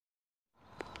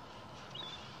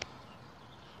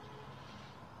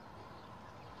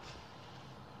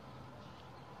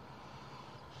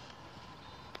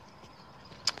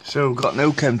So we've got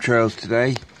no chemtrails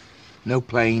today, no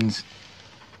planes,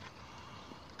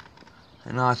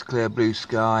 a nice clear blue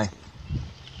sky,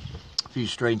 a few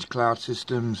strange cloud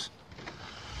systems,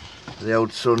 the old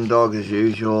sundog as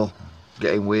usual,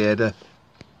 getting weirder,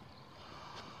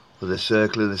 with a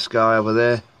circle in the sky over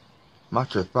there.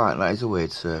 Matter of fact, that is a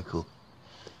weird circle.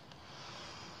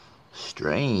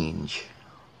 Strange.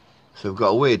 So we've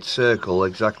got a weird circle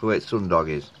exactly where its sundog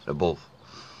is, above.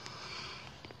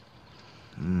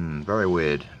 Very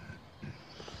weird.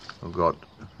 We've got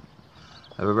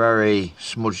a very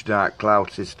smudged out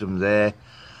cloud system there.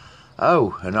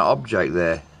 Oh, and an object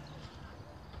there.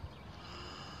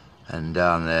 And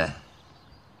down there.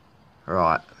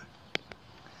 Right.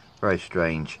 Very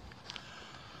strange.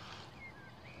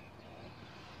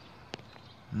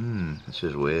 This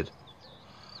is weird.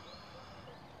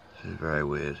 This is very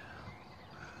weird.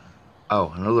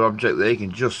 Oh, another object there, you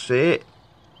can just see it.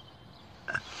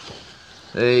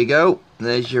 There you go.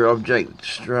 There's your object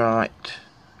striped.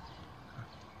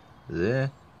 There.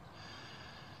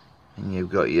 And you've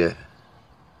got your,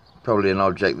 probably an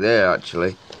object there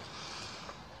actually.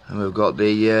 And we've got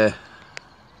the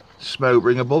smoke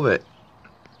ring above it.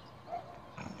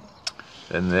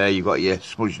 And there you've got your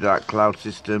smudged out cloud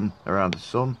system around the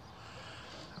sun.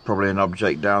 Probably an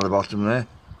object down the bottom there.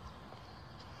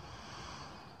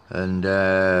 And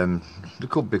there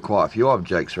could be quite a few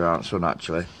objects around the sun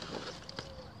actually.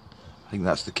 I think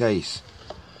that's the case.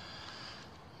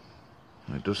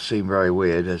 It does seem very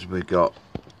weird as we've got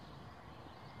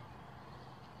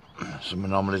some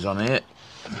anomalies on here.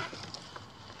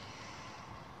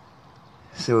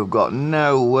 So we've got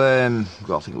no, I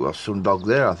think we've got a sundog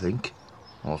there, I think,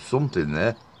 or something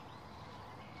there.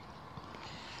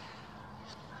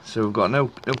 So we've got no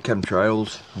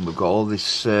chemtrails, and we've got all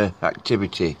this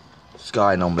activity,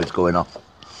 sky anomalies going off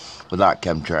without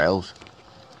chemtrails.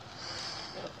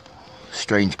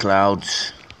 Strange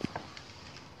clouds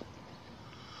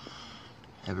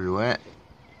everywhere,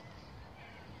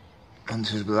 and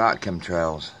this is without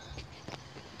chemtrails.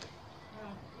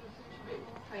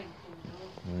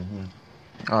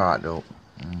 Alright, Doc.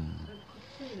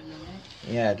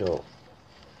 Yeah, Doc.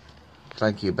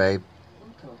 Thank you, babe.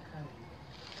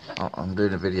 I'm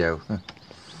doing a video. I'm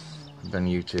on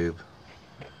YouTube.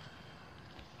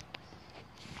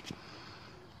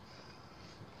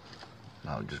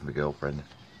 No, just my girlfriend.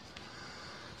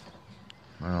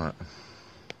 Right.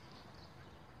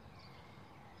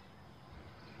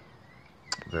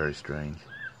 Very strange.